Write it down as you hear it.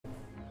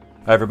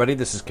Hi everybody,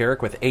 this is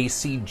Karak with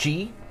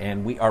ACG,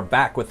 and we are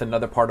back with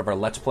another part of our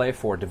Let's Play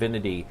for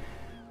Divinity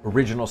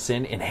Original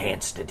Sin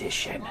Enhanced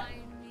Edition.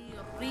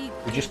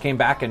 We just came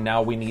back and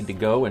now we need to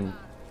go and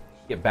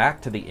get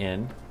back to the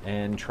inn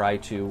and try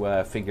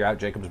to figure out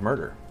Jacob's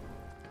murder.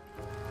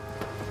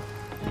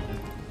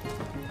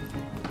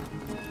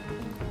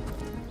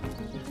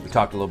 We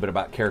talked a little bit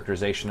about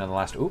characterization in the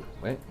last... Ooh,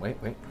 wait.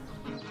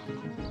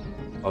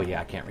 Oh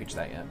yeah, I can't reach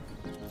that yet.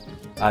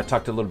 I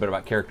talked a little bit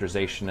about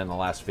characterization in the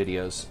last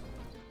videos.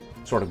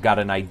 Sort of got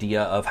an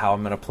idea of how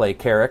I'm going to play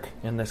Karak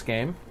in this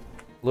game.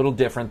 A little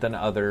different than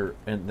other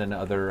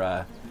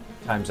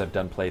times I've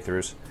done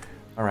playthroughs.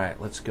 All right,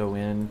 let's go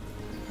in.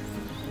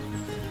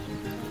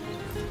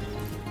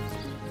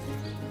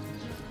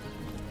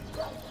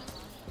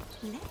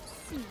 Let's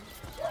see.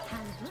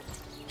 Halibut.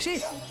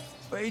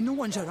 Say, no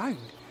one's around.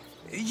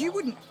 You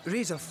wouldn't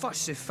raise a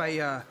fuss if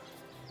I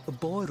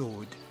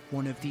borrowed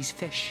one of these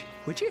fish,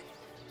 would you?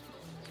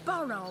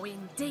 Borrow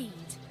indeed.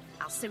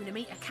 I'll sooner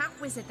meet a cat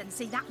wizard than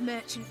see that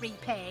merchant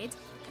repaid.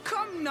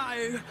 Come now,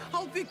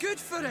 I'll be good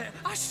for it,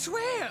 I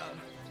swear.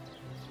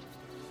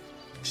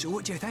 So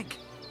what do you think?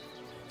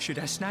 Should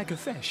I snag a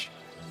fish?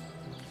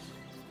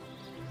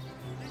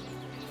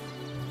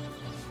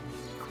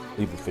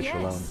 Leave the fish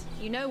alone.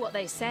 You know what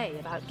they say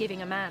about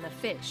giving a man a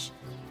fish.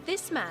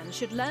 This man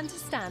should learn to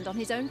stand on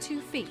his own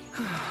 2 feet.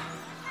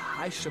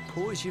 I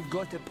suppose you've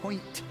got a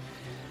point.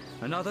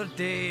 Another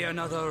day,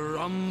 another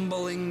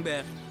rumbling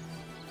bit.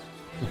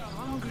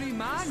 Hungry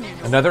man, you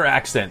know. Another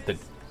accent that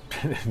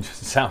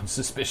just sounds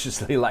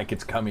suspiciously like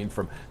it's coming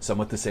from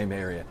somewhat the same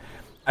area.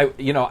 I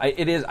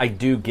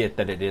do get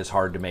that it is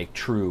hard to make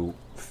true,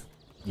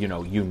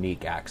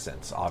 unique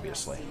accents,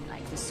 obviously.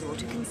 Like the sort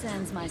who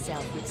concerns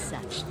myself with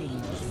such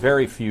things. There's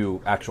very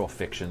few actual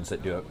fictions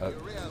that do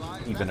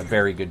even a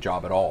very good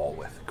job at all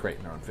with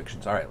creating their own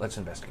fictions. All right, let's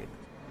investigate.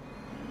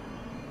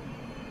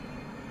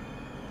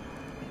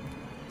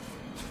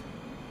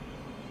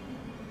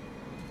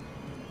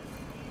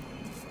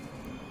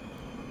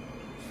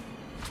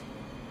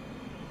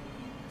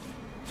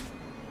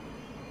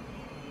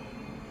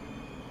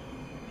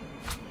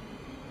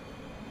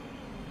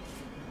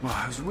 Well,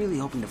 I was really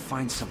hoping to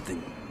find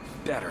something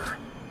better.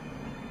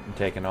 I'm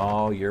taking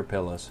all your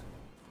pillows.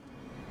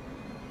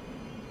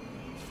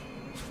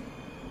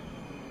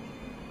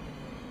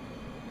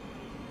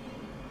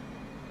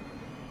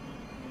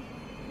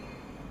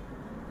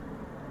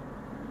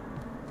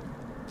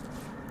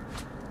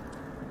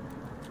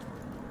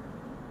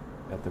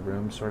 Got the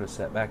room sort of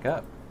set back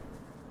up.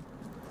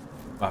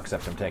 Well,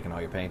 except I'm taking all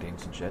your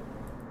paintings and shit.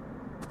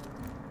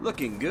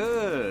 Looking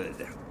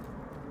good.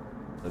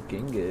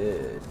 Looking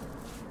good.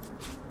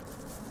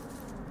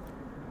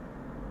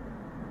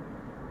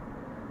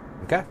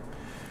 Okay.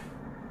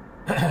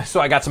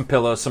 So I got some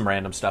pillows, some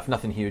random stuff.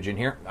 Nothing huge in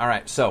here. All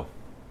right, so.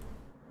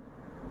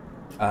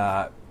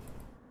 Plot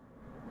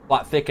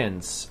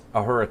thickens.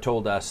 Ahura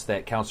told us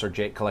that Counselor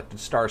Jake collected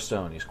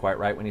Starstone. He's quite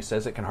right when he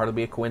says it can hardly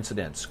be a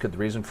coincidence. Could the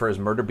reason for his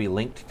murder be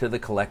linked to the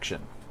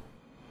collection?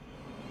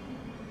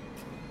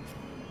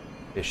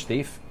 Fish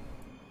thief.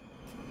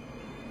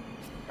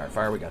 All right,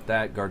 fire, we got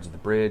that. Guards of the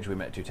bridge. We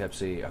met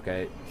Tutepsi.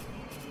 Okay.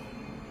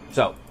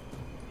 So,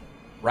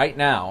 right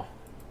now,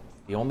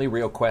 the only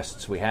real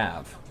quests we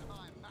have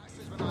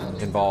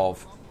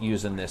involve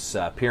using this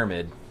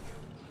pyramid.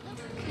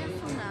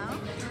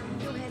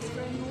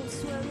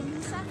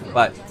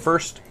 But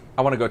first,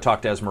 I want to go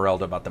talk to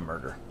Esmeralda about the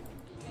murder.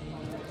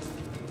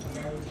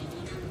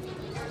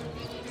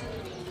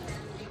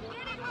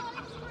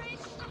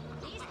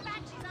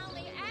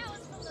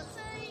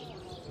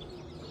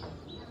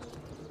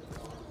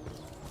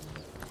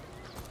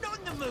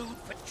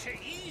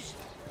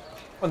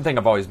 One thing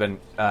I've always been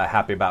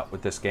happy about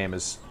with this game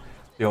is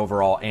the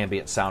overall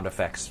ambient sound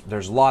effects.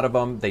 There's a lot of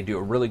them. They do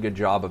a really good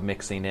job of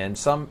mixing in.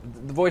 The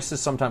voices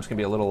sometimes can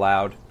be a little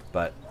loud,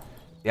 but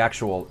the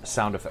actual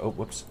sound effect... Oh,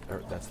 whoops.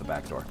 That's the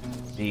back door.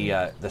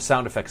 The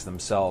sound effects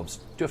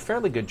themselves do a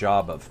fairly good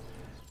job of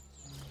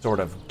sort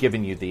of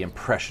giving you the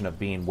impression of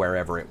being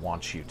wherever it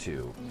wants you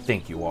to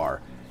think you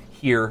are.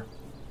 Here,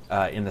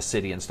 in the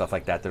city and stuff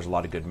like that, there's a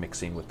lot of good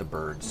mixing with the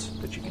birds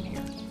that you can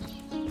hear.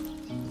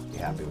 Be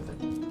happy with it.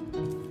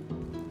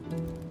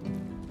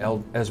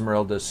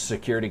 Esmeralda's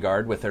security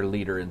guard with their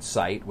leader in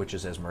sight, which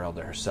is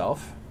Esmeralda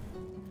herself.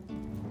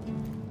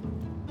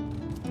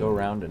 Go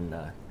around and...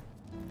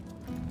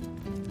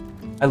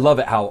 I love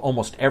it how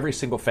almost every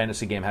single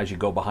fantasy game has you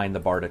go behind the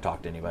bar to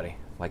talk to anybody.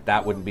 Like,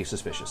 that wouldn't be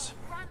suspicious.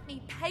 Grant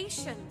me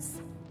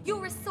patience.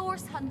 You're a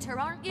source hunter,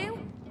 aren't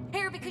you?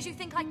 Here because you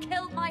think I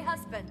killed my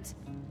husband.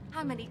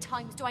 How many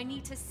times do I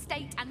need to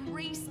state and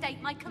restate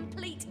my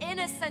complete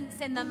innocence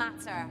in the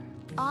matter?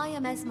 I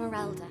am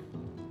Esmeralda,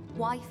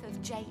 wife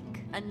of Jake,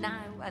 and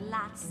now,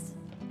 alas,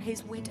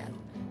 his widow.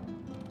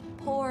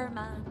 Poor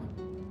man.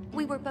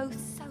 We were both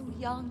so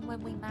young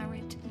when we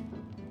married.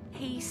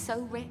 He so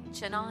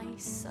rich and I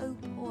so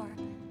poor.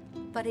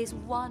 But his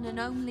one and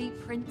only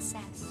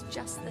princess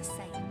just the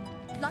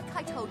same. Like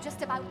I told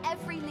just about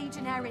every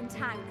legionnaire in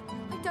town,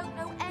 I don't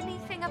know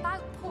anything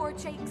about poor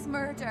Jake's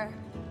murder.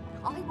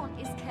 I want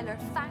his killer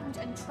found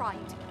and tried,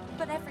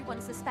 but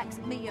everyone suspects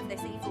me of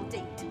this evil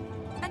deed.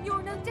 And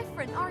you're no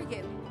different, are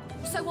you?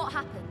 So what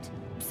happened?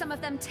 Some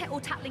of them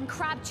tittle-tattling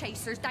crab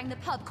chasers down the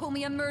pub call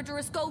me a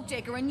murderous gold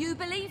digger and you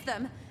believe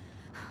them?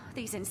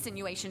 These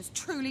insinuations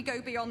truly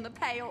go beyond the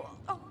pale.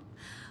 Oh,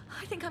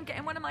 I think I'm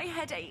getting one of my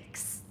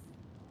headaches.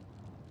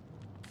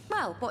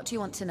 Well, what do you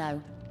want to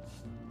know?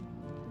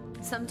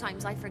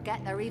 Sometimes I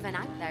forget they're even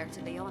out there,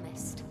 to be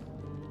honest.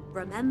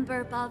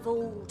 Remember above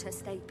all to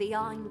stay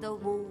behind the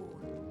wall,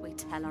 we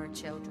tell our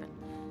children.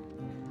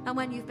 And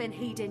when you've been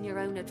heeding your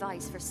own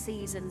advice for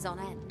seasons on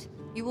end,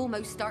 you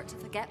almost start to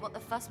forget what the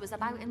fuss was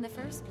about in the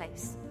first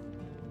place.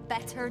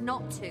 Better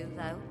not to,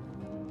 though.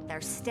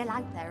 They're still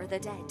out there, the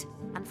dead,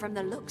 and from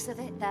the looks of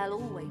it, they'll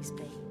always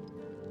be.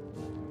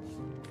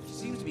 She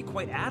seems to be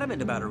quite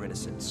adamant about her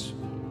innocence.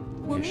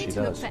 We'll Yes, she need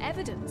to look does. for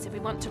evidence if we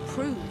want to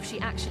prove she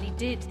actually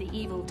did the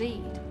evil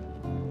deed.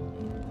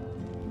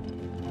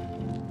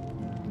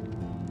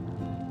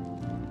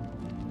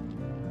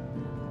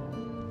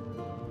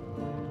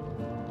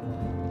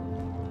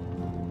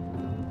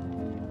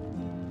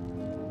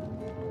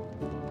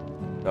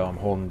 So I'm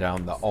holding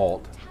down the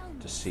Alt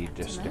to see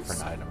just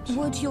different items.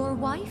 Would your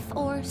wife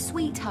or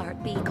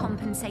sweetheart be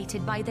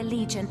compensated by the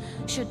Legion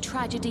should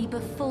tragedy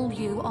befall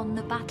you on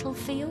the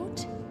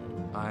battlefield?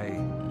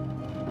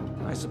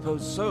 I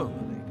suppose so,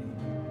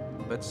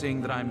 milady. But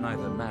seeing that I'm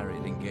neither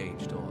married,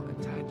 engaged, or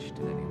attached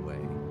in any way,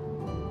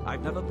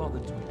 I've never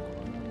bothered to.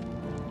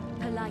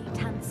 Polite,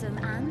 handsome,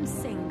 and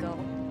single.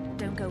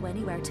 Don't go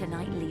anywhere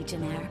tonight,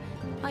 Legionnaire.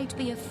 I'd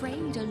be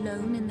afraid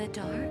alone in the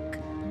dark.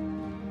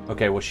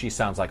 Okay, well, she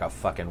sounds like a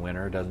fucking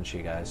winner, doesn't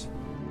she, guys?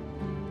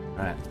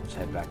 Alright, let's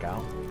head back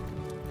out.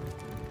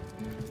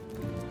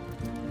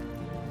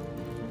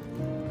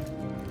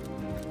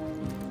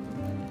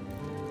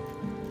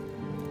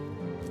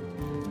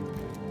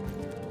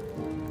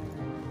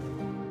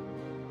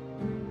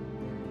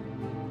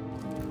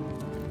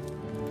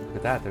 Look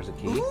at that, there's a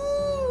key.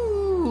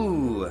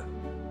 Ooh!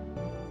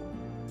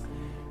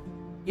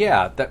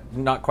 Yeah, that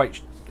not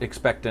quite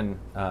expecting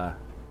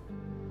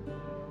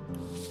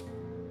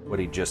what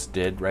he just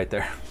did right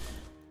there.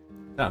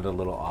 Sounded a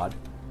little odd.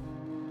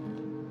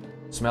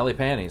 Smelly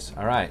panties.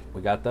 All right,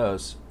 we got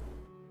those.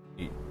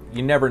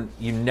 You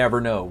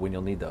never know when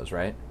you'll need those,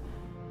 right?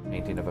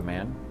 Painting of a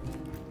man.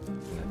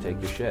 Gonna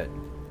take your shit.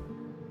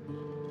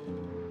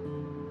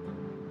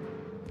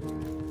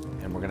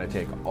 And we're gonna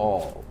take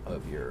all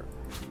of your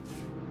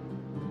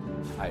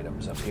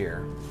items up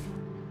here.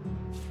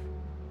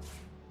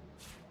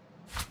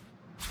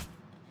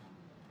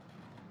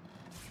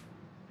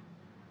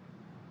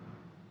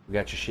 We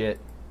got your shit.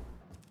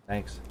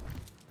 Thanks.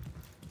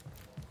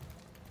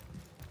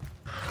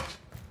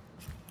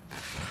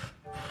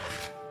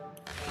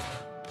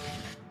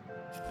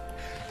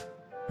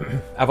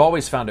 I've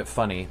always found it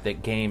funny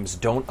that games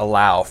don't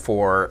allow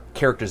for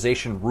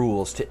characterization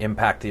rules to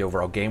impact the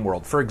overall game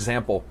world. For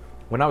example,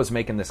 when I was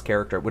making this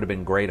character, it would have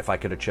been great if I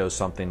could have chose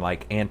something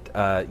like,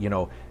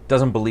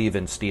 doesn't believe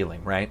in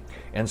stealing, right?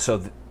 And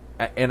so,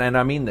 and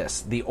I mean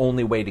this, the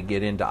only way to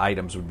get into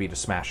items would be to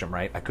smash them,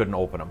 right? I couldn't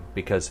open them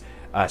because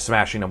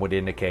smashing them would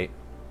indicate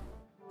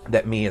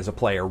that me as a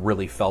player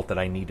really felt that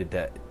I needed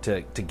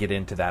to get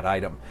into that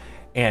item.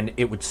 And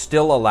it would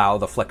still allow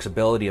the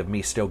flexibility of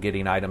me still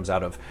getting items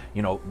out of,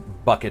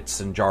 buckets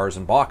and jars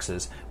and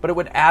boxes, but it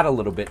would add a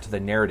little bit to the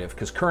narrative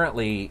because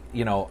currently,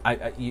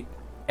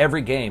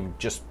 every game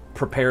just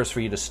prepares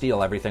for you to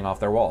steal everything off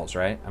their walls,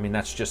 right? I mean,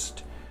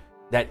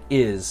 that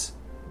is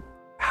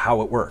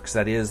how it works.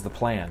 That is the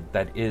plan.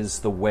 That is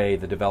the way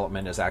the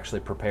development is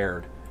actually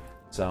prepared.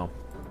 So.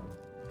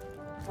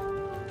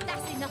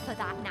 That's enough of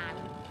that now.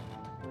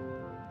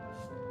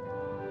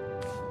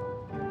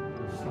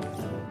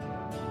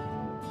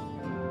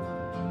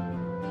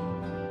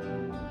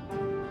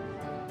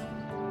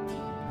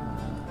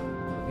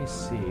 Let me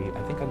see.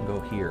 I think I can go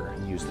here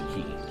and use the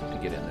key to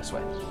get in this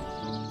way.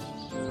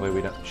 That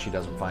way she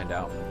doesn't find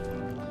out.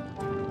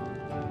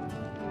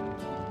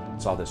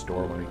 Saw this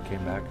door when we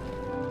came back.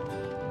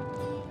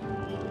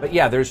 But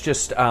yeah, there's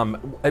just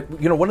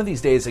one of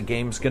these days a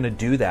game's going to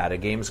do that. A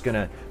game's going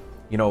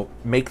to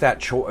make that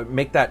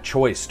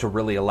choice to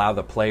really allow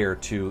the player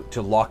to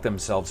lock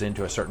themselves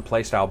into a certain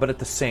play style, but at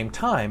the same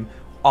time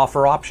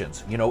offer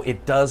options.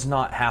 It does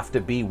not have to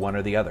be one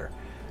or the other.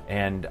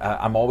 And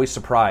I'm always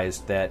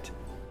surprised that,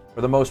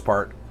 for the most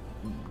part,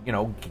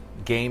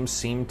 games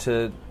seem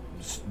to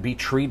be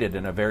treated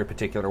in a very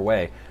particular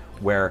way,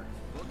 where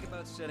Talk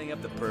about setting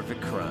up the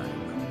perfect crime.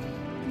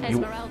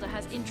 Esmeralda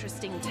has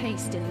interesting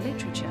taste in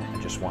literature.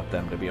 I just want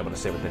them to be able to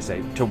say what they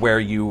say, to where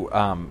you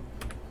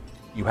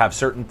have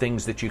certain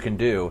things that you can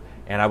do,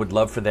 and I would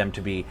love for them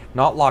to be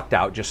not locked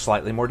out, just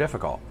slightly more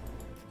difficult.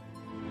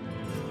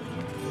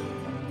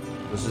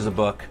 This is a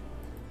book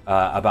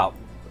about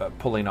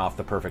pulling off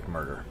the perfect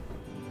murder.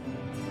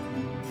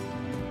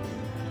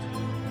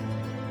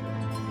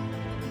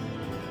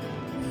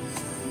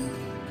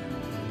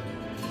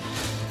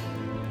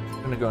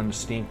 I'm going to go into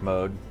stink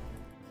mode,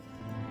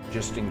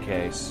 just in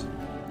case.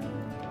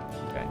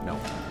 Okay, no. All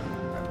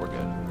right, we're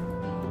good.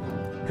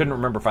 Couldn't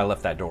remember if I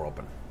left that door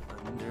open.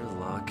 Under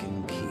lock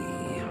and key.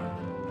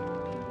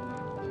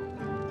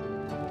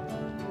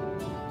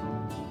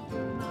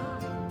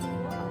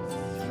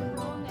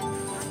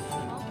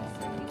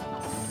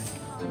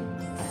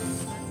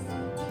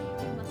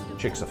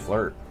 Chick's a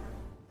flirt.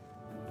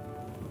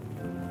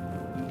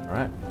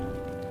 Alright.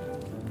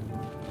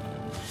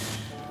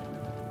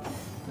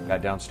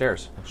 Got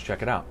downstairs. Let's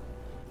check it out.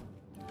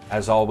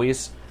 As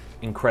always,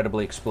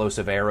 incredibly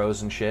explosive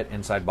arrows and shit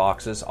inside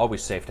boxes.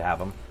 Always safe to have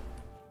them.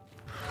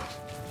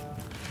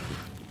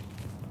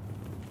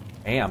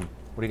 Ham.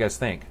 What do you guys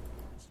think?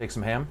 Let's take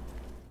some ham.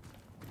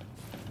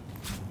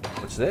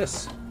 What's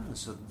this?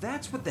 So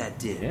that's what that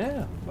did.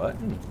 Yeah,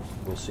 button.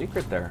 Little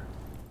secret there.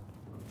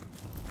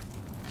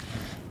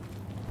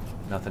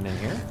 Nothing in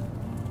here.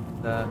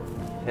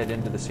 Head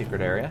into the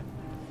secret area.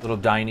 Little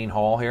dining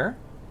hall here.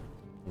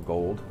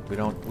 Gold. We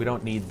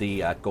don't need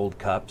the gold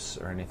cups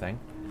or anything,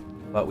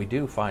 but we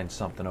do find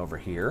something over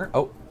here.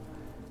 Oh,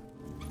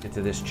 get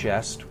to this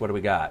chest. What do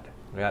we got?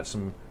 We got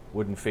some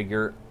wooden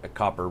figure, a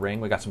copper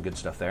ring. We got some good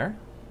stuff there.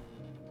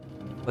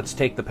 Let's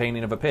take the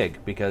painting of a pig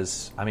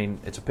because I mean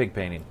it's a pig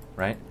painting,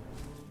 right?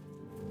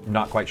 I'm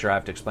not quite sure I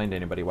have to explain to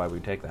anybody why we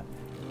take that.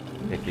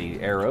 Take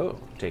the arrow.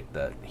 Take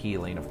the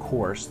healing, of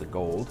course. The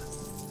gold.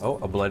 Oh,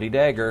 a bloody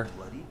dagger.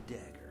 Bloody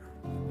dagger.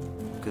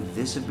 Could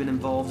this have been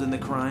involved in the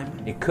crime?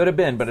 It could have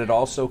been, but it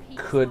also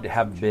could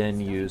have been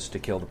used to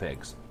kill the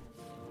pigs.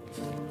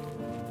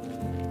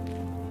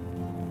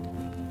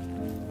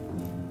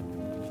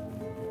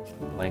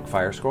 Blank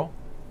fire scroll.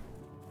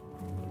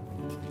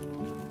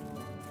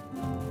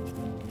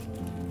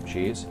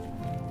 Cheese.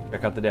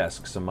 Check out the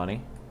desk. Some money.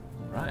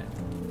 Right.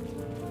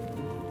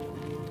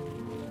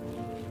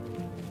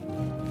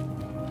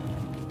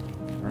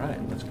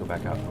 Alright, let's go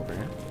back out over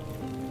here.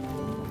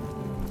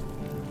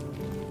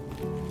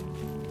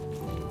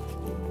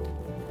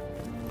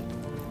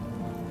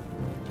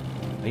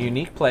 A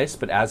unique place,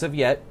 but as of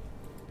yet,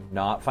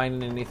 not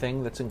finding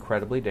anything that's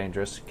incredibly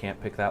dangerous.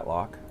 Can't pick that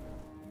lock.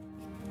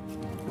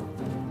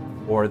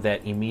 Or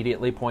that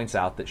immediately points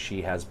out that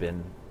she has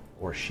been,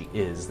 or she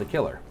is, the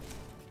killer.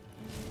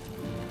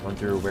 Going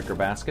through wicker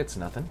baskets,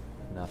 nothing.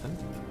 Nothing.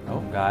 Oh,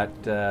 got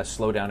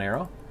slow down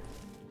arrow.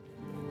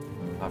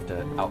 I'll have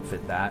to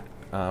outfit that.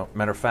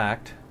 Matter of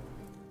fact,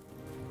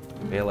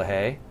 bale of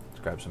hay.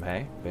 Let's grab some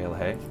hay. Bale of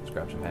hay. Let's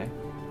grab some hay.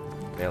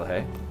 Bale of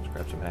hay. Let's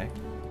grab some hay.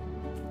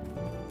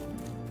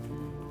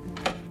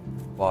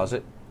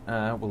 Closet.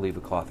 We'll leave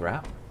the cloth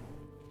wrap.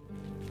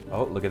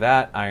 Oh, look at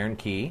that. Iron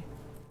key.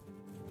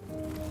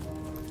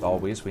 As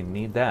always, we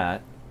need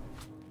that.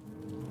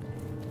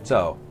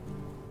 So,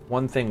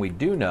 one thing we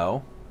do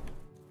know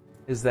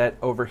is that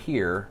over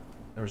here,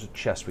 there was a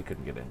chest we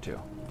couldn't get into.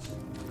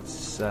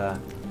 Let's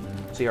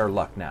see our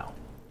luck now.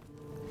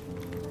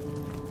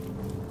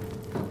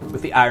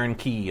 With the iron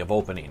key of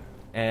opening.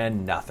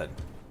 And nothing.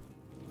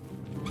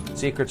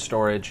 Secret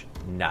storage,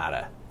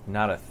 nada.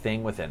 Not a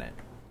thing within it.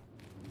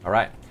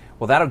 Alright.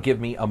 Well, that'll give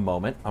me a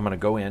moment. I'm going to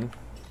go in.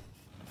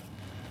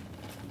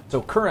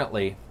 So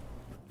currently,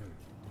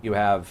 you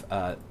have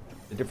the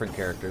different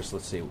characters.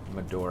 Let's see.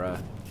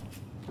 Medora.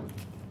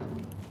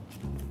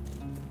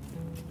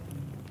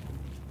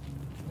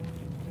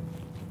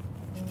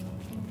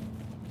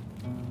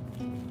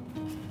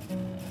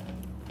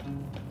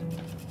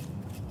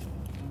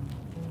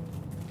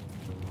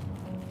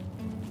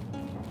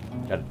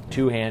 Got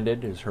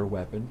two-handed is her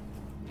weapon.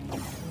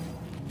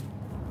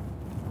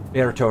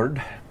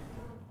 Curator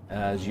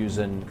is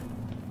using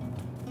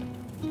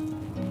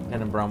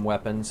Tenenbaum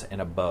weapons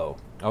and a bow.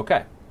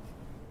 Okay.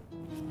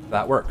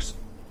 That works.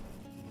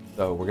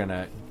 So we're going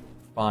to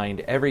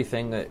find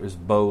everything that was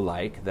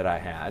bow-like that I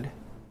had.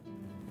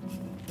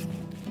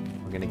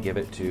 We're going to give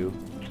it to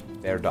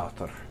their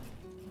daughter.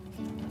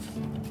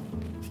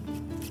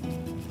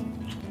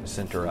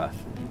 Sent her a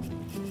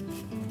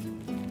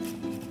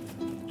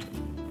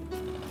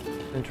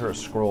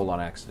scroll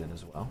on accident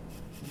as well.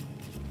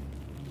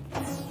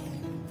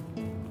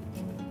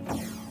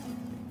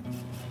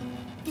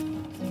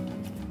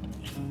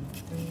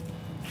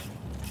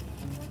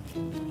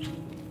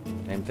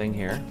 Same thing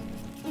here.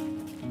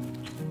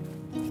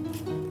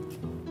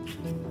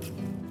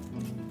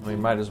 I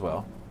mean, might as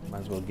well.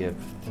 Might as well give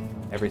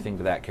everything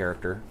to that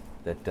character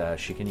that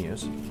she can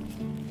use.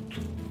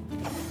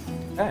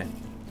 Okay.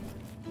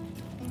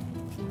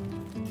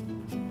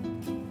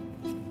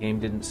 Game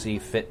didn't see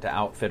fit to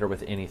outfit her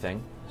with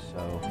anything,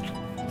 so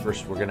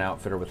first we're going to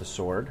outfit her with a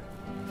sword.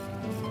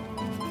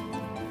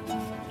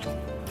 Can't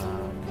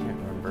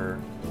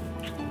remember.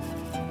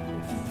 A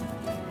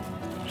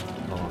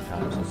long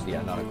time since,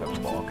 yeah, not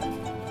equipable. Okay.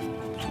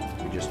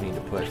 We just need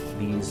to put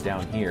these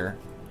down here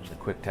in the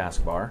quick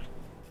taskbar.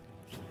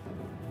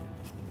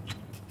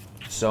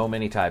 So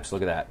many types.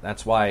 Look at that.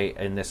 That's why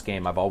in this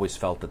game I've always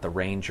felt that the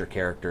ranger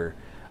character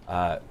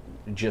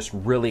just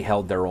really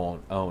held their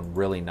own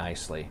really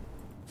nicely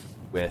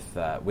with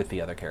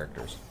the other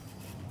characters.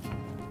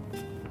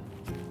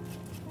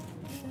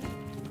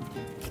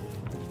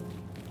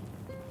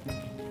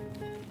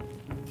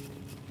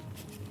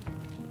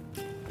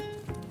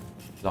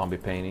 Zombie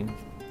painting.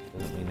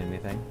 Doesn't mean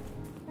anything.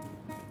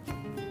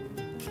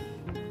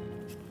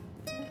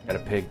 Got a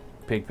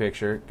pig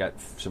picture. Got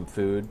some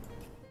food.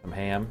 Some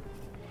ham.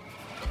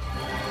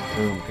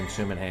 Boom,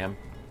 consuming ham.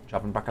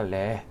 Chopping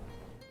bacalhau.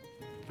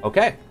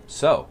 Okay,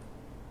 so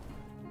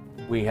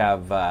we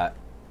have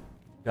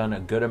done a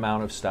good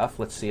amount of stuff.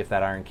 Let's see if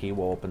that iron key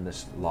will open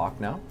this lock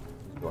now.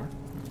 Door.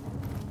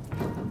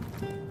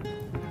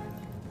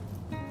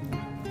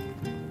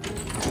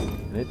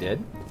 And it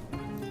did.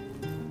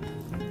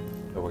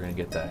 So we're going to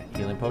get the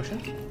healing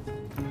potion.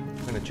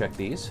 I'm going to check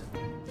these.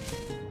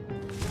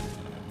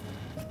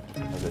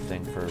 Another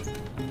thing for a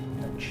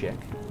chick.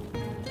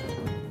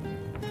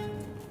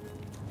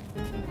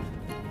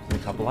 And a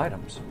couple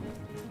items.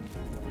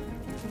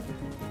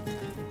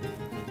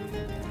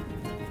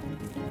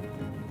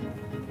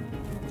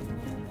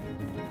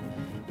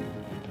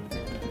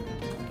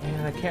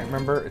 And I can't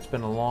remember, it's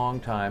been a long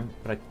time,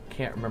 but I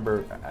can't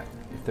remember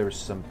if there was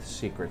some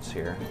secrets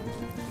here.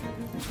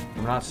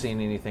 I'm not seeing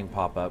anything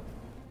pop up.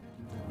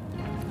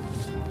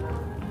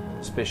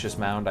 Suspicious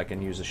mound, I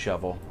can use a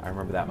shovel. I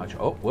remember that much.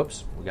 Oh,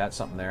 whoops, we got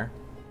something there.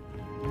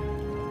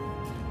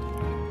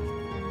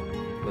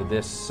 So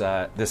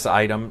this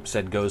item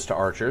said goes to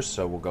archers,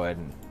 so we'll go ahead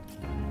and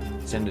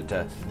send it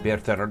to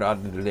Bertha, blah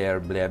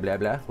blah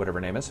blah, whatever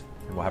her name is,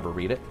 and we'll have her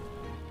read it.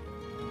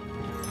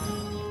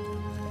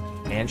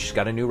 And she's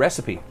got a new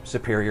recipe,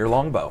 superior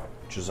longbow,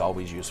 which is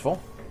always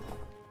useful.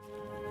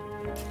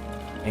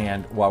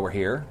 And while we're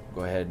here,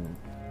 go ahead and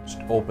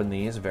just open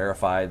these,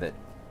 verify that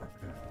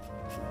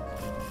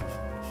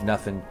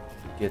nothing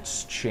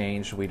gets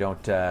changed. We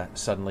don't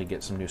suddenly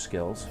get some new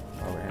skills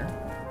over here.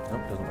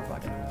 Nope, doesn't look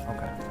like it.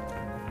 Okay.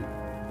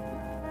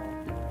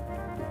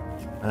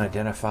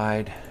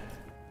 Unidentified.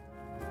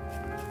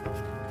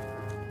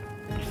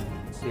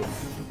 Let's see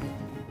if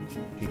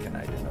she can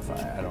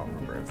identify. I don't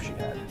remember if she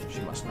had.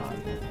 She must not.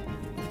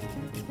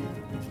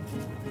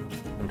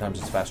 Sometimes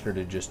it's faster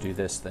to just do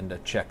this than to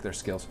check their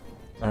skills.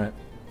 All right.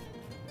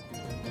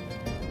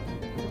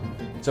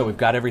 So we've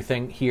got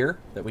everything here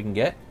that we can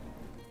get.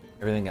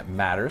 Everything that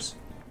matters.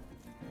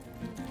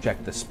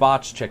 Check the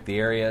spots, check the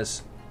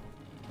areas.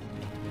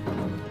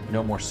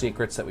 No more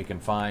secrets that we can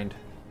find.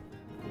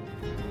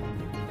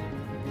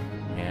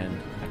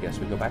 And I guess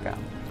we go back out.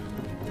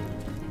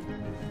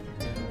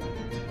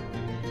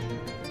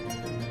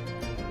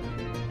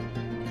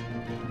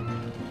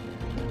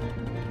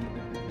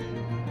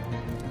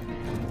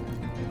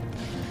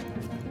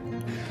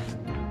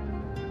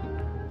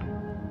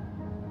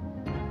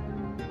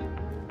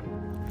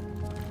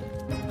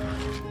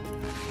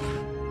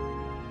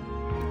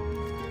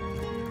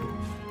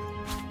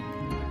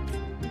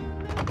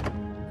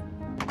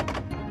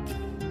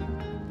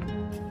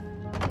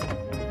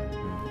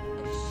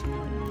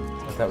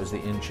 That was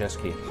the in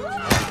chest key.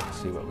 Let's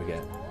see what we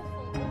get.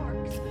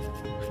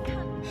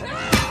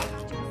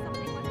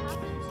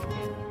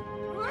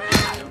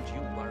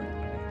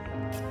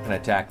 Can I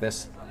attack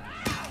this?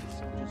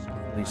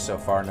 At least so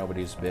far,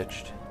 nobody's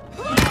bitched.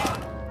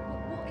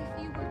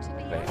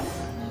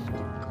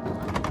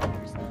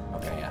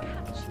 Okay, yeah.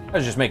 I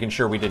was just making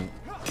sure we didn't,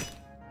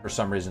 for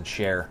some reason,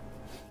 share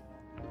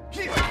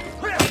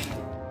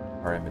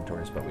our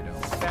inventories, but we don't.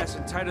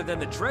 Fastened tighter than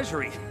the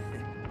treasury.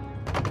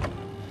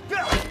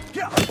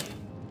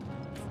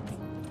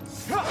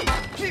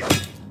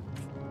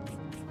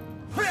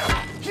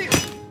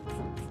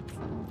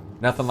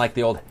 Nothing like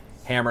the old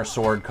hammer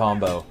sword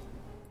combo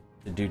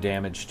to do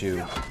damage to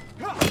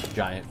a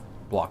giant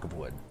block of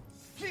wood.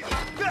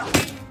 Tell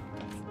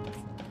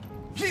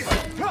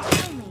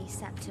me,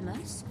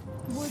 Septimus,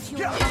 would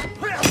your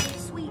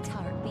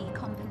sweetheart be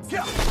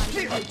compensated by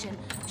religion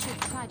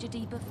should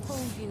tragedy befall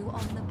you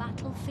on the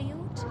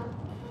battlefield?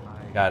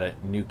 Got a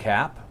new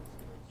cap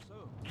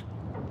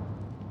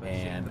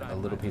and a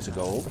little piece of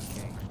gold.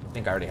 I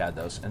think I already had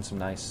those, and some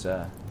nice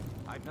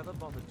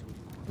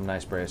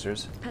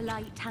bracers.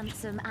 Polite,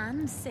 handsome,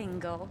 and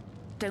single.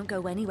 Don't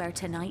go anywhere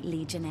tonight,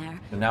 Legionnaire.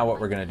 And now what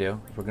we're going to do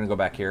is we're going to go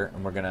back here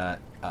and we're going to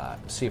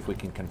see if we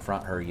can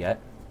confront her yet.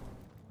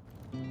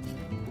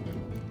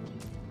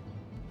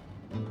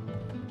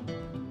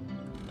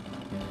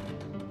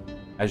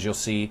 As you'll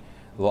see,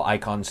 little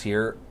icons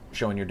here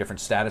showing your different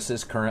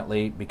statuses.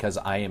 Currently, because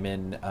I am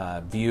in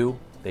view,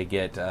 they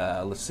get,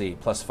 let's see,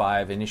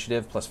 +5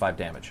 initiative, +5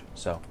 damage.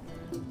 So,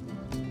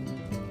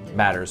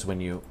 matters when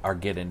you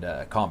get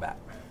into combat.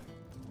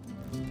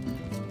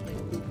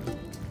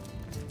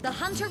 The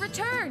hunter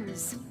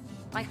returns!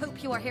 I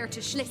hope you are here to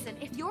listen.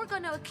 If you're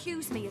going to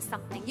accuse me of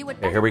something, you would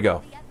Okay, here we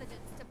go. the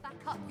evidence to back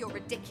up your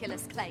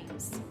ridiculous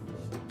claims.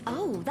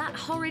 Oh, that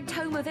horrid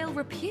tome of ill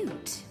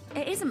repute.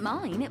 It isn't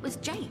mine, it was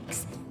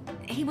Jake's.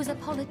 He was a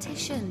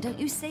politician, don't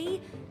you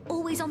see?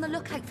 Always on the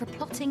lookout for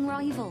plotting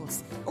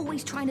rivals.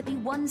 Always trying to be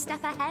one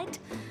step ahead.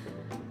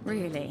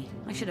 Really,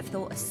 I should have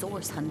thought a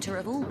source hunter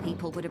of all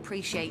people would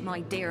appreciate my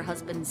dear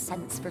husband's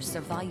sense for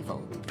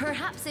survival.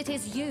 Perhaps it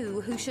is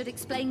you who should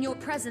explain your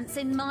presence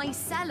in my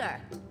cellar.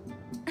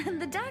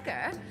 And the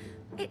dagger?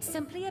 It's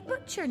simply a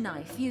butcher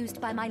knife used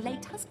by my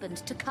late husband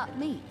to cut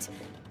meat.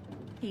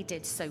 He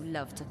did so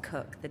love to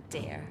cook, the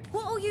dear.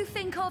 What'll you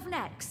think of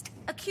next?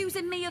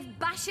 Accusing me of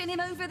bashing him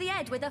over the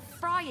head with a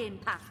frying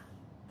pan?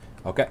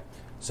 Okay,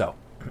 so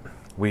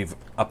we've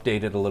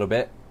updated a little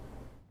bit.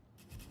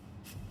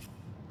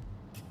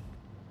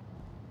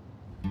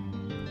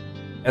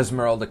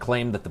 Esmeralda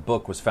claimed that the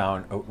book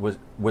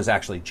was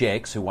actually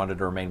Jake's, who wanted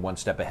to remain one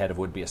step ahead of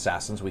would-be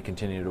assassins. We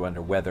continue to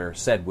wonder whether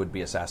said would-be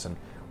assassin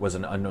was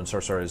an unknown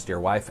sorcerer's dear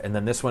wife. And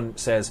then this one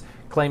says,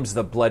 claims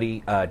the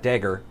bloody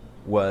dagger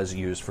was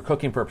used for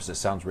cooking purposes.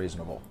 Sounds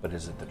reasonable, but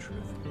is it the truth?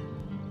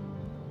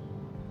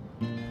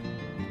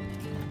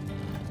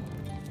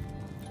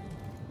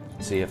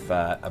 See if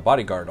a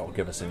bodyguard will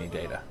give us any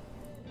data.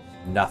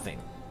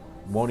 Nothing.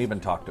 Won't even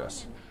talk to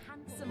us.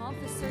 Handsome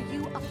officer,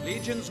 you are...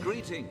 Legion's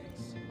greetings.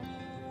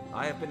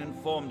 I have been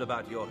informed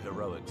about your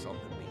heroics on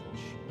the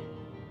beach.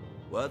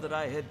 Were that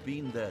I had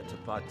been there to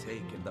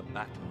partake in the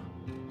battle.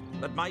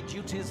 But my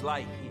duties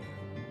lie here,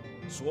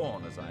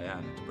 sworn as I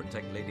am to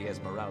protect Lady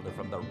Esmeralda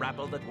from the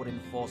rabble that would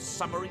enforce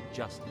summary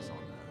justice on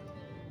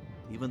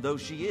her, even though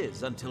she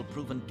is, until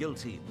proven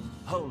guilty,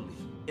 wholly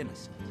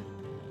innocent.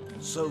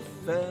 So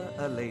fair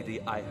a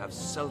lady I have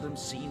seldom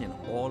seen in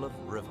all of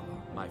River,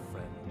 my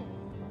friend,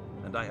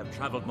 and I have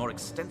traveled more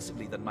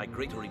extensively than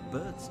migratory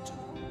birds do.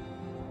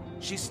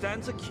 She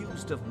stands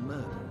accused of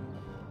murder,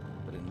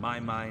 but in my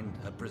mind,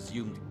 her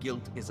presumed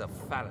guilt is a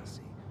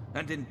fallacy,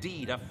 and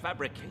indeed a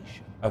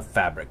fabrication. A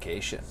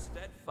fabrication.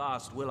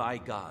 Steadfast will I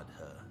guard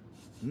her.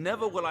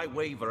 Never will I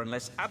waver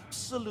unless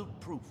absolute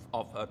proof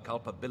of her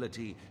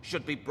culpability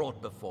should be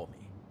brought before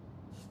me.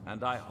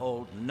 And I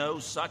hold no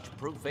such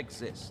proof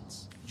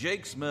exists.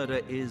 Jake's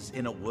murder is,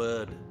 in a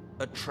word,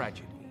 a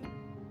tragedy.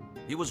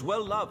 He was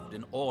well loved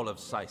in all of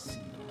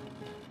Sicily.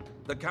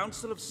 The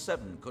Council of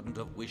Seven couldn't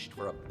have wished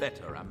for a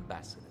better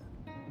ambassador.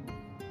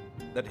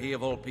 That he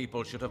of all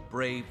people should have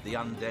braved the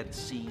undead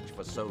siege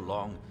for so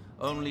long,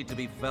 only to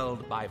be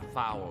felled by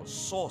foul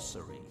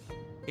sorcery,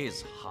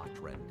 is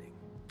heartrending.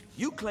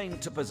 You claim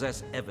to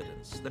possess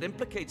evidence that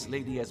implicates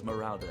Lady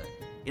Esmeralda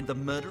in the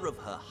murder of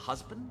her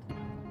husband?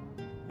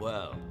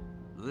 Well,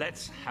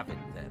 let's have it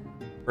then.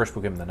 First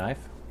we'll give him the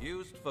knife.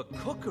 Used for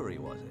cookery,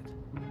 was it?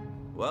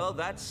 Well,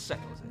 that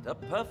settles it. A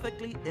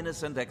perfectly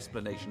innocent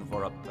explanation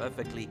for a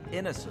perfectly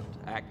innocent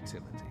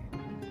activity.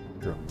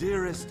 True.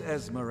 Dearest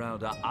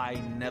Esmeralda, I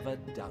never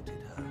doubted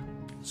her.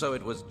 So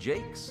it was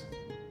Jake's?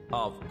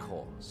 Of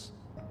course.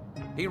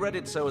 He read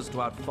it so as to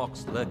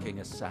outfox lurking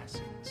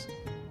assassins.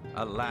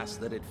 Alas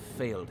that it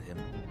failed him.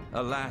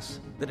 Alas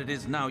that it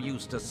is now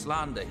used to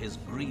slander his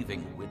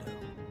grieving widow.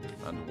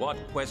 And what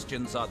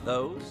questions are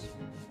those?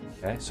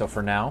 Okay, so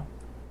for now,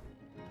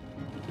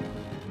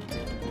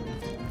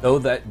 though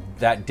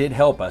that did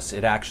help us,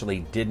 it actually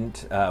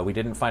didn't. We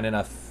didn't find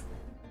enough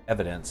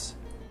evidence.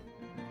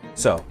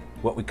 So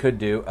what we could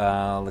do,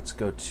 let's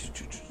go to.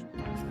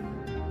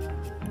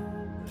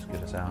 Let's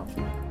get us out.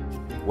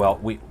 Well,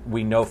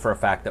 we know for a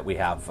fact that we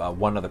have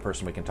one other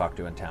person we can talk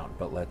to in town,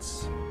 but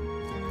let's.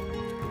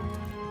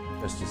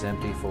 Chest is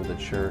empty. Folded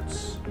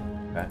shirts.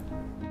 Okay.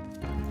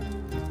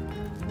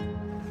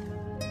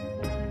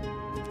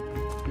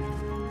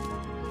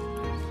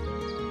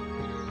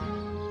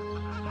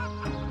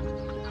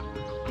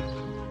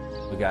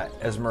 We got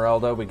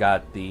Esmeralda. We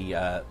got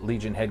the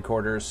Legion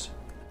headquarters.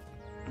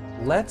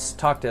 Let's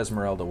talk to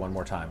Esmeralda one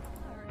more time.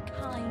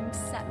 Kind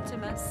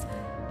Septimus,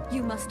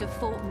 you must have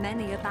fought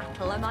many a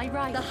battle, am I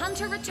right? The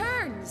hunter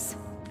returns!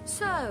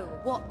 So,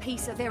 what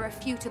piece of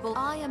irrefutable...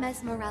 I am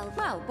Esmeralda.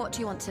 Well, what do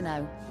you want to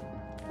know?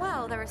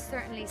 Well, there is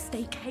certainly...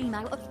 They came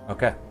out of...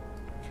 Okay.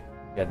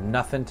 We had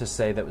nothing to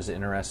say that was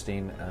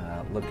interesting.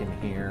 Look in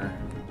here.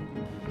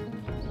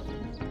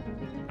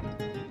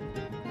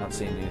 Not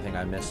seeing anything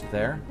I missed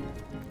there.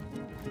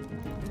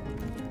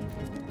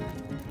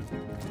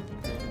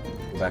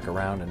 Go back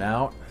around and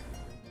out.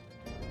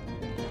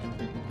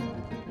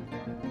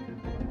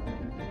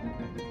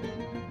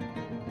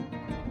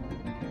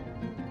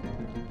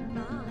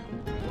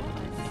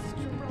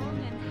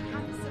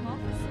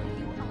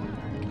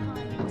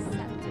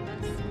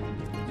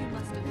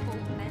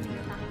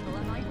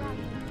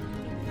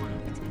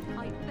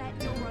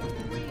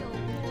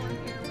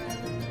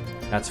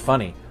 That's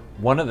funny.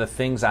 One of the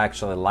things I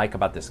actually like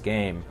about this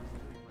game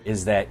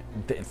is that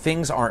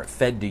things aren't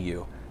fed to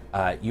you.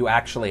 You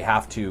actually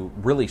have to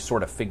really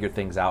sort of figure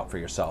things out for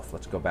yourself.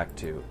 Let's go back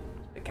to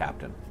the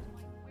captain.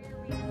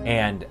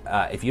 And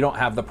if you don't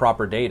have the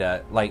proper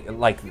data, like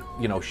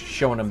you know,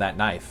 showing him that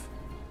knife,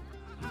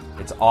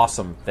 it's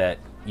awesome that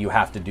you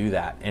have to do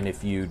that. And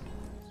if you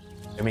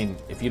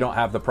don't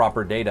have the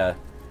proper data,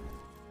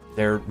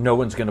 no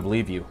one's going to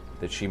believe you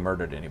that she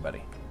murdered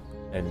anybody.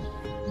 And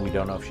we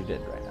don't know if she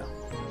did right now.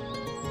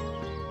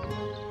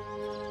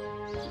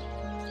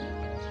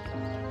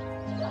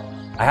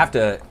 I have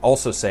to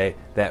also say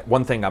that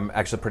one thing I'm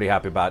actually pretty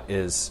happy about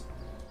is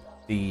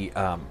the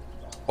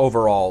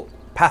overall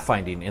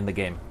pathfinding in the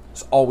game.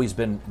 It's always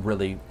been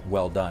really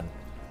well done.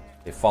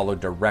 They follow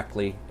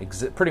directly,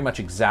 pretty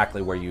much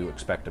exactly where you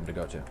expect them to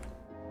go to.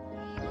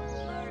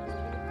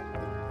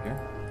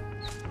 Here.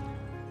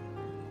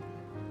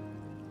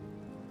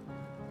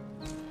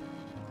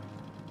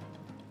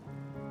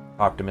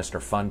 Talk to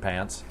Mr. Fun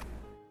Pants.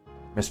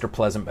 Mr.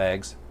 Pleasant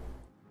Bags.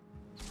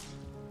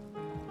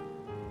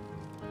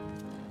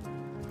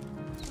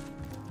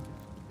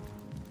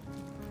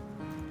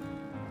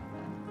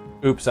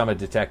 Oops, I'm a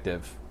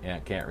detective. Yeah, I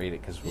can't read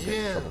it because we'll get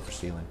in trouble for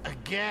stealing.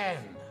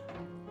 Again.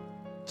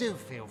 Do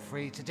feel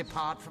free to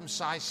depart from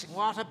Sice.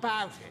 What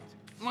about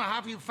it? Well,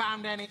 have you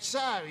found any?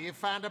 So, you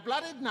found a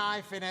blooded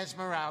knife in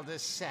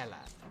Esmeralda's cellar.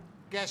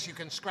 Guess you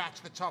can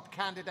scratch the top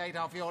candidate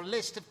off your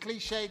list of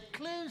cliched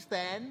clues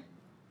then.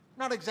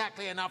 Not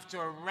exactly enough to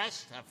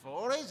arrest her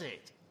for, is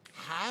it?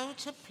 How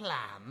to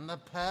plan the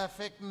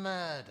perfect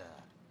murder.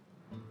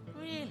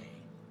 Really?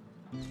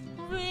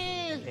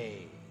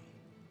 Really?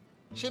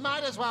 She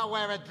might as well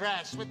wear a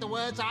dress with the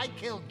words "I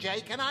killed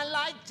Jake and I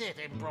liked it"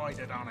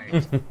 embroidered on it.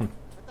 But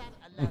that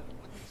alone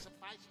wouldn't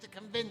suffice to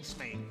convince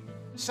me.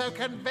 So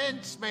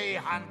convince me,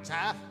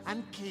 Hunter,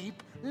 and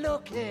keep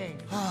looking.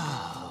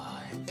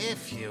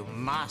 If you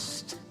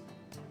must.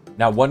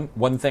 Now,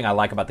 one thing I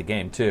like about the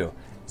game, too,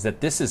 is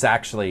that this is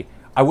actually,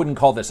 I wouldn't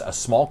call this a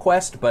small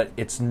quest, but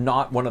it's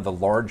not one of the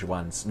large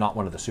ones, not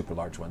one of the super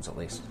large ones, at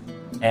least.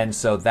 And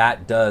so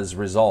that does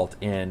result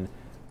in,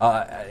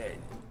 I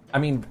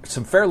mean,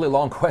 some fairly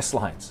long quest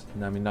lines.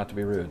 I mean, not to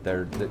be rude.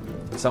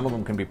 Some of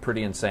them can be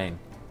pretty insane.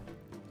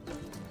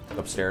 Go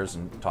upstairs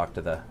and talk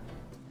to the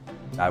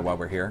guy while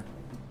we're here.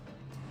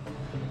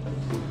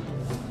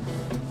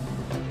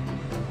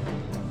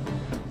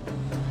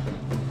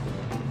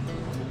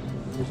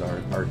 Here's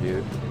our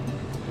dude.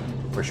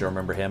 For sure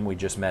remember him. We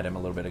just met him a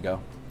little bit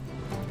ago.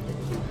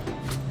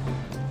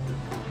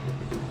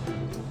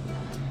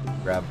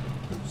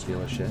 Steal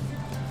his shit.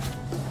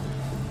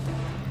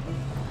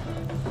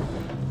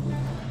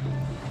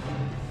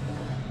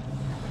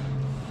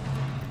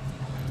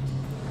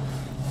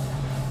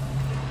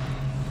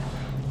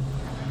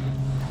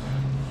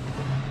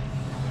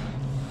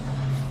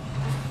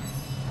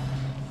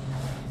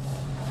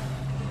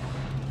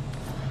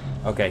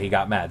 Okay, he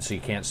got mad, so you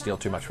can't steal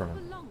too much from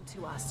him. Belong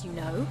to us, you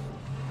know.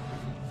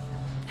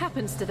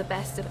 Happens to the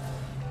best of.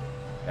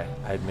 Okay,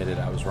 I admitted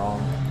I was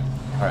wrong.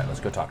 All right, let's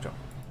go talk to him.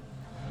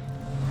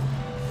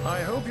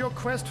 I hope your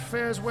quest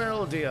fares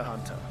well, dear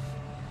hunter.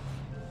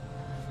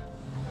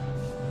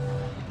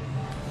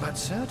 But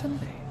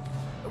certainly.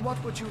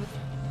 What would you...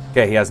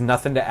 Okay, he has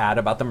nothing to add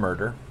about the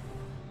murder.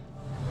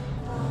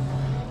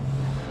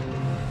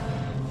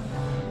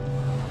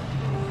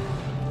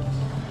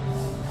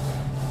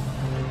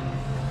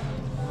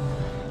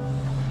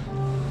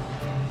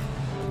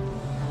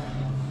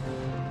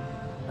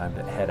 Time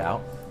to head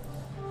out.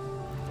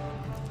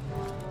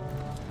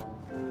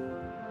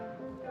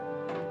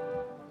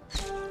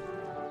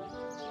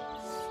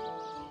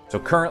 So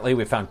currently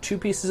we found 2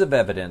 pieces of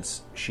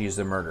evidence she's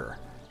the murderer.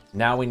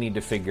 Now we need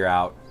to figure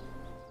out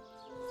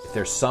if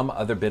there's some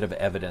other bit of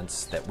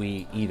evidence that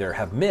we either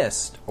have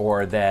missed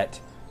or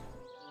that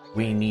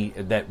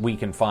we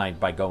can find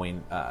by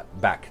going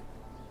back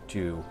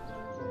to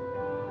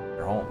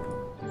their home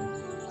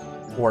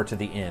or to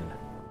the inn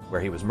where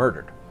he was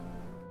murdered.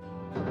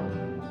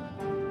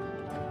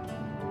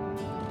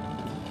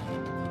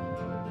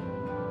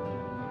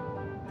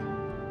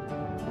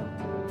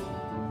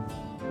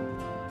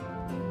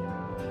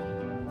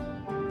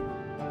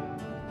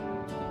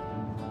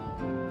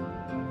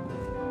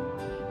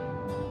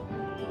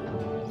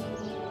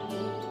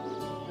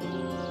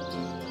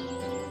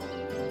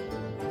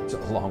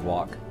 Long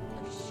walk.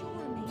 Assure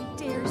me,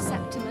 dear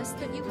Septimus,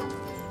 that you have...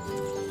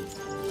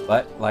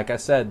 But, like I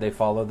said, they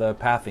follow the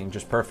pathing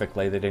just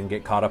perfectly. They didn't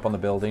get caught up on the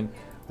building.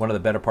 One of the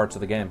better parts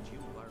of the game.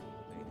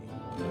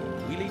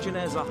 We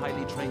Legionnaires are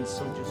highly trained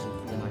soldiers who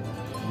feel like...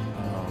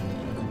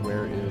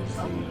 Where is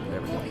the...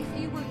 There we go. What if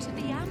you were to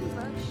be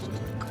ambushed,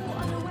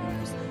 caught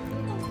unawares?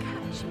 Oh,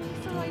 catch me,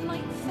 for I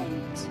might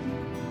faint.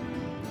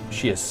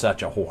 She is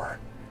such a whore.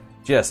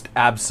 Just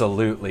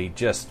absolutely,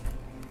 just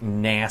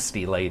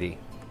nasty lady.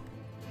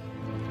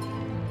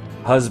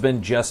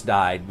 Husband just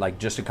died, like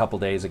just a couple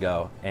days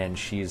ago, and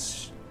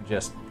she's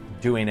just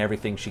doing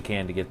everything she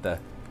can to get the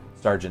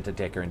sergeant to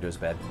take her into his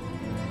bed.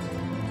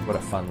 What a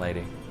fun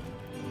lady.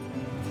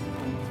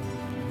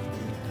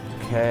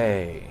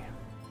 Okay.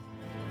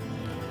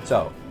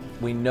 So,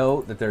 we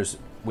know that there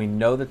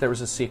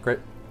was a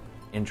secret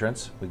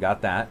entrance. We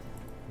got that.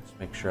 Let's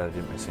make sure I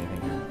didn't miss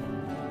anything here.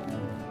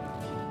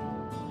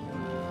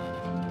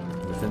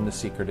 Within the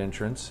secret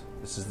entrance,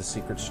 this is the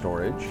secret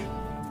storage.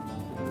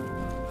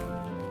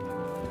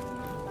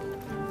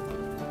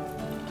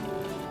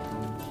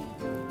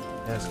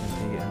 Desk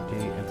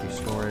empty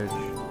storage.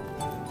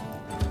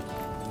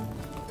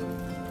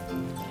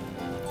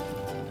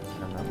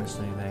 I'm not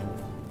missing anything.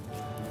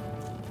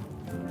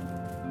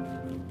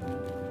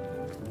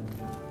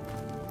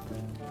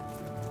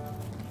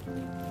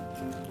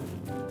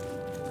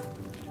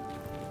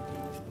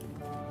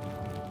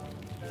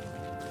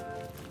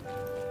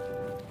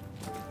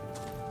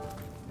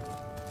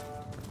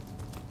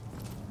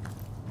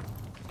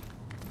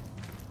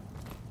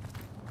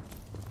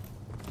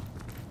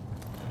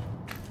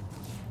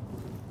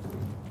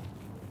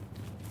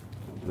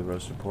 The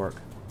roasted pork.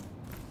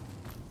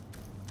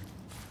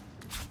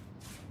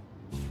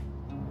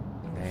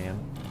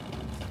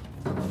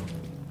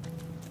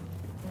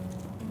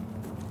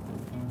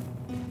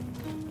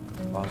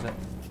 closet.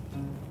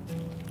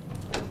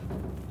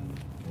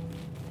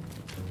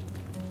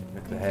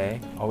 Check the hay.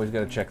 Always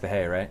gotta check the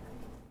hay, right?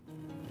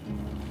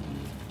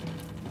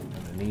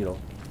 And the needle.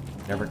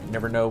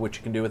 Never know what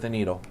you can do with a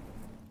needle.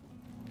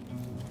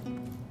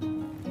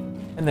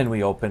 And then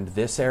we opened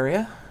this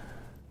area.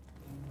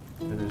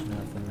 There's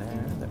nothing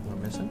there that we're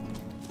missing.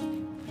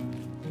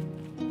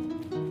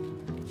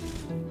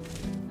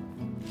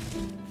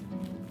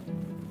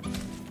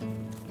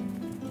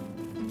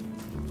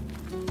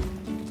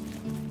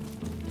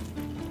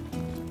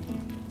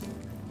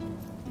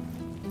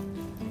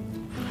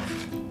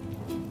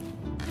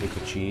 Take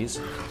the cheese,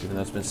 even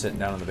though it's been sitting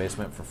down in the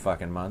basement for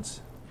fucking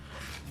months.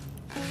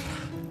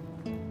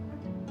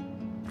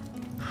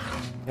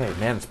 Hey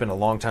man, it's been a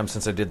long time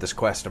since I did this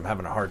quest. I'm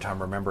having a hard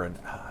time remembering.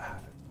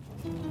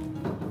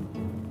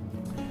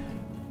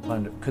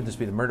 Could this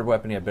be the murder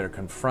weapon? I better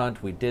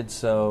confront. We did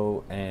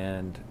so,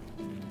 and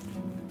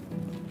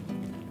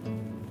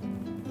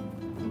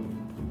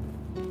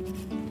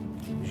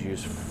was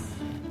used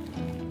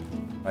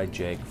by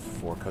Jake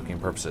for cooking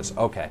purposes.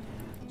 Okay,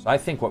 so I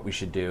think what we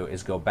should do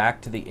is go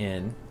back to the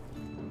inn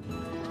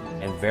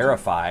and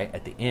verify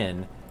at the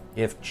inn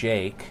if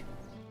Jake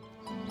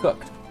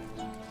cooked.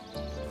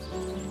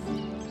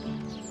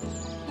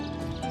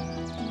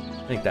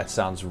 I think that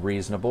sounds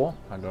reasonable.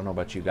 I don't know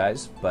about you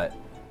guys, but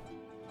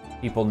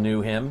people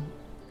knew him,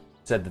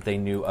 said that they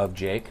knew of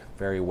Jake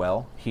very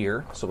well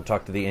here. So we'll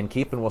talk to the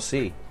innkeep and we'll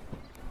see.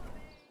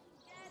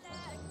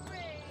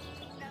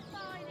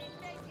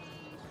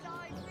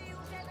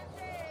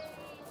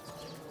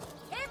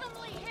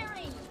 Heavenly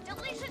herring,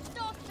 delicious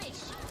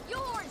dogfish,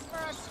 yours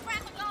for a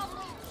scrap of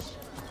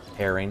gold.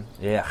 Herring,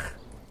 yeah.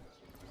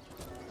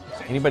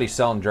 Anybody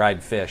selling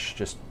dried fish,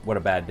 just what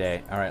a bad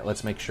day. All right,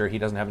 let's make sure he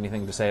doesn't have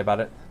anything to say about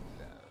it.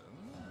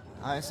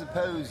 I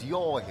suppose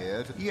you're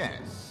here to...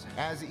 Yes,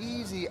 as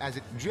easy as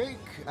it... Jake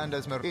and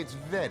Esmeralda... It's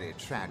very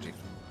tragic.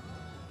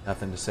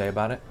 Nothing to say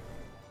about it?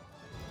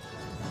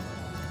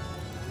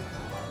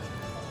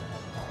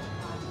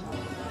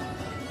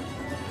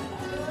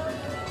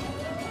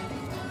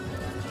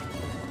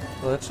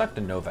 Well, let's talk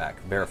to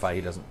Novak. Verify he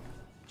doesn't...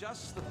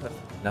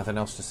 Nothing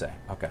else to say.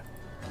 Okay.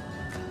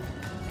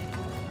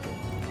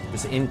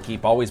 This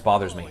innkeep always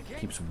bothers me.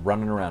 Keeps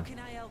running around.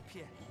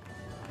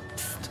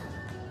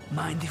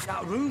 Mind if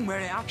that room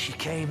where it actually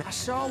came, I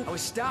was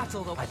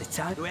startled by the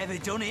time whoever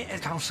done it as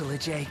Councillor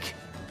Jake.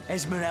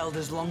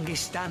 Esmeralda's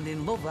longest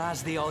standing lover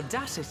has the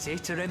audacity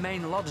to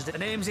remain lodged at the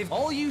names of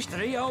all you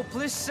three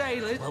hopeless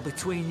sailors. Well,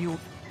 between you.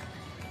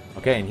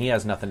 Okay, and he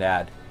has nothing to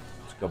add.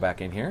 Let's go back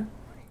in here.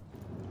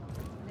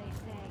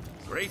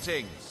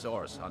 Greetings,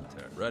 Source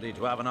Hunter. Ready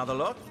to have another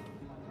look?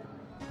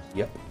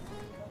 Yep.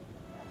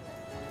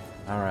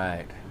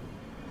 Alright.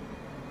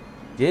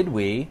 Did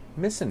we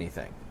miss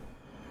anything?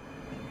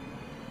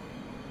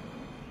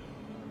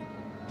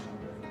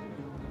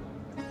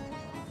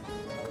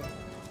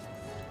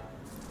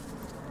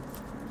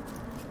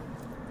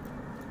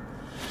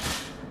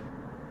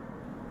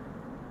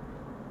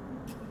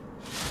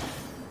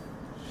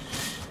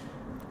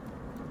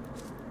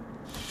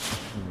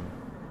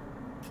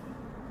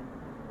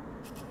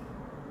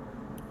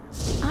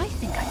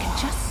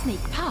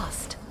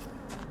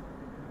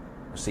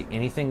 See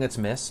anything that's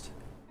missed?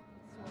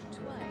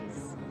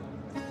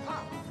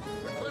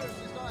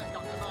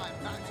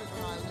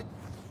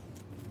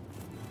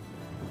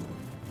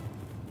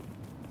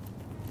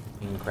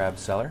 King Crab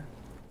Cellar.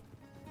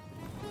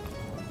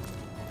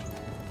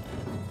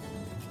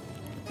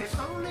 If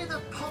only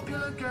the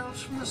popular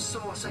girls from the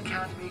Source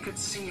Academy could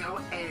see how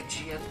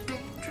edgy and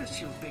dangerous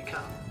you've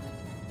become.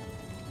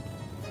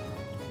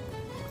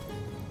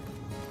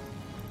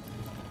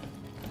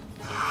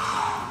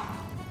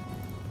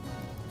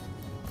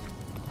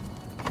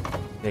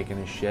 Taking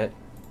his shit.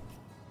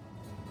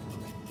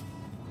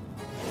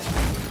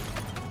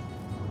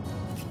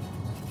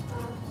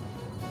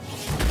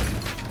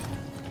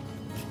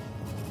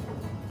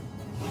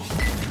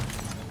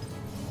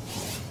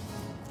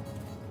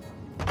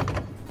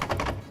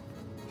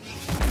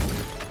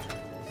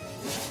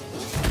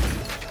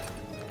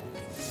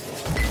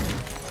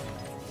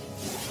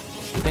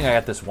 Good thing I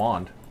got this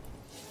wand.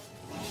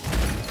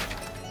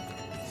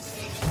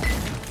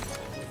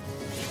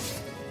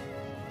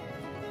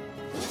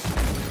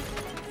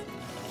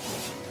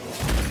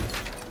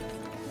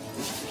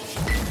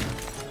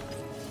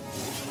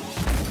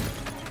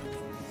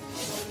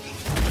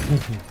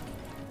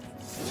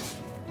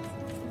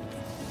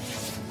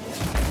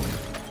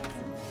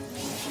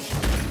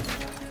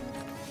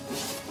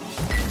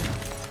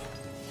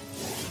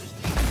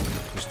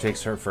 Just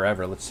takes her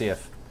forever. Let's see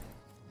if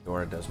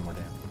Dora does more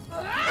damage.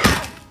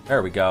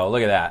 There we go.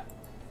 Look at that.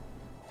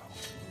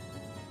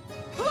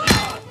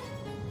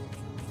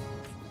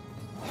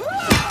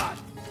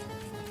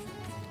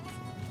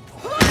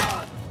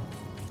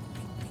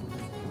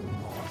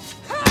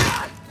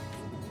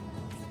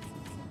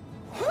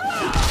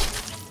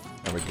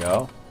 There we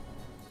go.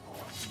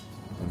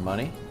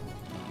 Money.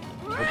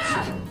 Oops.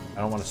 I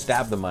don't want to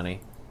stab the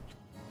money,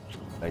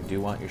 but I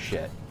do want your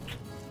shit.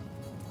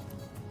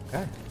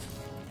 Okay.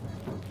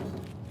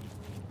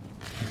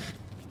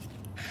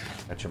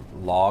 That's your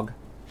log.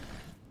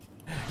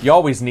 You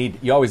always need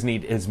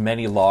as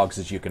many logs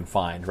as you can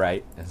find,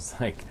 right? It's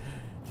like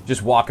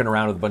just walking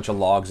around with a bunch of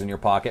logs in your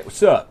pocket.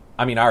 What's up?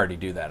 I mean, I already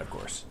do that, of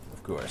course.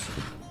 Of course.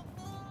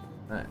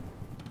 All right.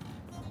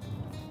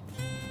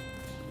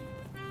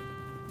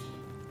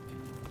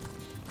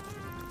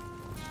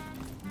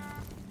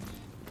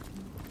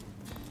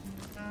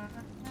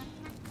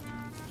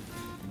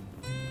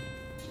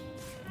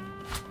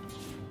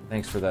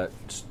 Thanks for that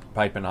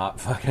piping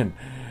hot fucking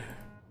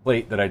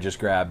plate that I just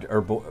grabbed,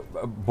 or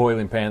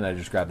boiling pan that I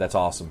just grabbed. That's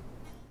awesome.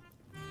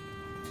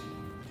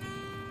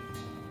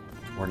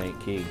 Ornate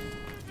key.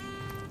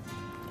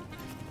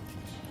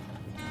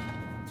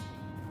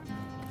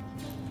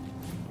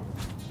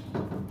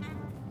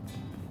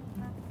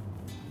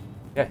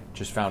 Okay,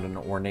 just found an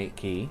ornate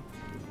key.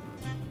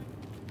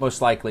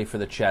 Most likely for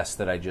the chest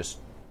that I just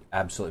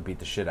absolutely beat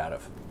the shit out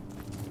of.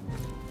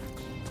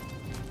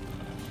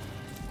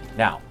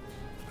 Now,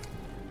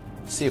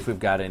 let's see if we've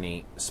got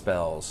any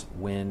spells.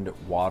 Wind,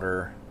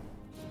 water.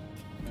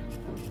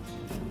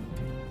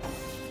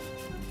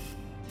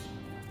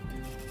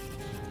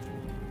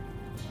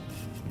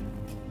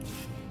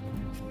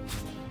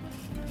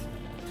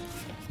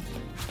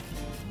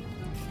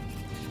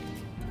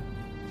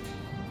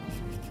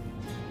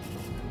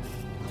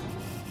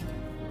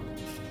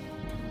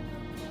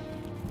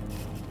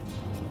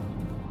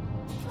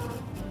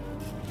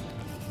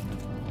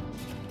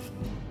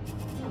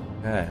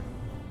 Okay.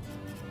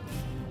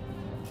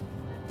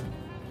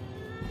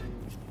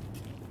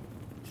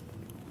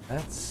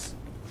 That's...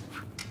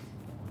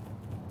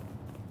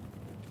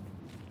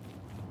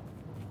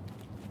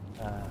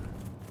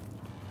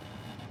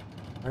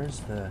 where's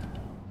the...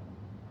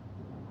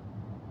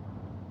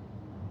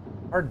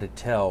 Hard to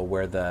tell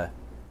where the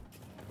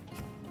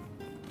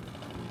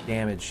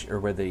damage, or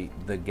where the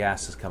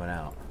gas is coming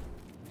out.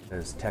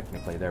 Because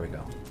technically, there we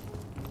go.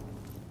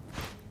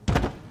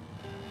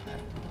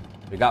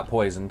 We got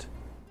poisoned,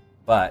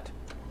 but...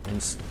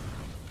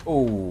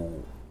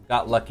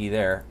 got lucky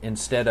there.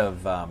 Instead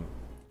of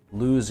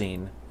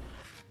losing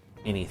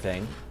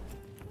anything,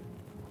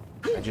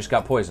 I just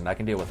got poisoned. I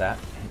can deal with that.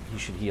 You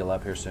should heal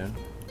up here soon.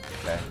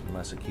 Okay,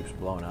 unless it keeps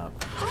blowing up.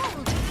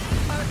 Hold!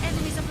 Our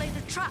enemies have laid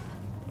a trap.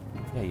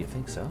 Yeah, you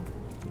think so?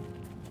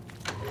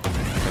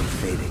 I'm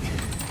fading.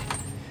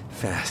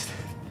 Fast.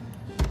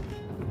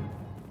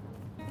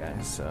 Okay,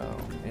 so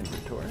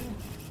inventory.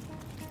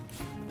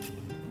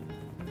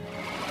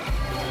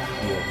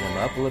 Heal him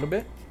up a little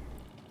bit.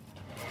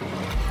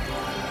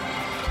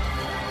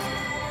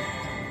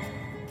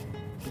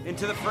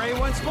 Into the fray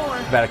once more.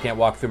 Too bad I can't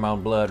walk through my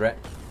own blood, right?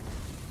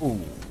 Ooh.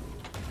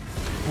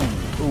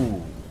 Ooh.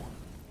 Ooh.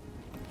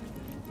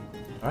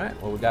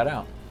 Alright, well, we got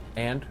out.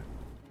 And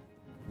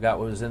we got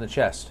what was in the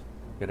chest.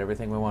 Got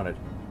everything we wanted.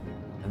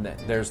 And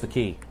there's the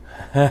key.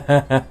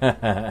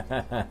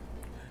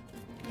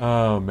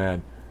 Oh,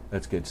 man.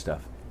 That's good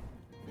stuff.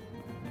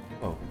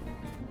 Oh.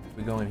 Did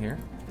we go in here?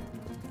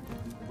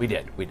 We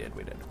did.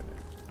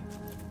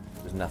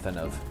 There's nothing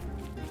of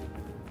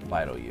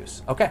vital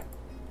use. Okay.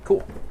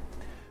 Cool.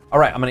 All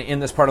right, I'm going to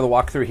end this part of the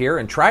walkthrough here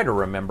and try to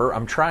remember.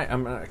 I'm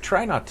going to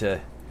try not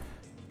to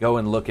go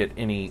and look at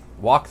any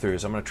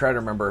walkthroughs. I'm going to try to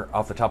remember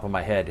off the top of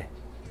my head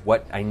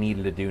what I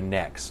needed to do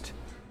next.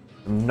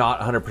 I'm not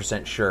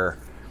 100% sure.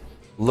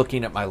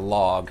 Looking at my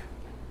log,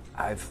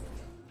 I'm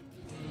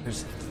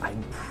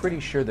pretty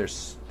sure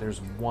there's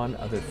one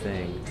other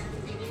thing.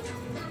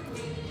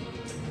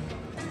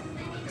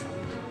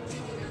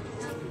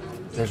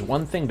 There's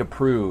one thing to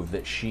prove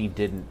that she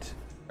didn't,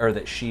 or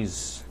that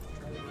she's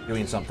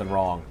doing something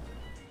wrong.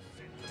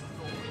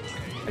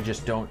 I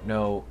just don't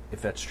know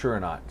if that's true or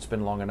not. It's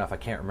been long enough, I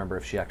can't remember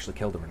if she actually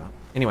killed him or not.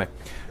 Anyway,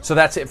 so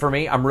that's it for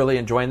me. I'm really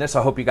enjoying this.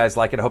 I hope you guys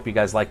like it. I hope you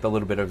guys like the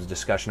little bit of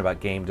discussion about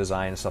game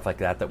design and stuff like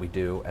that we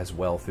do as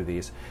well through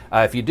these.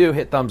 If you do,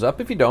 hit thumbs up.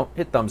 If you don't,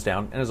 hit thumbs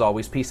down. And as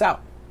always, peace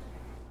out.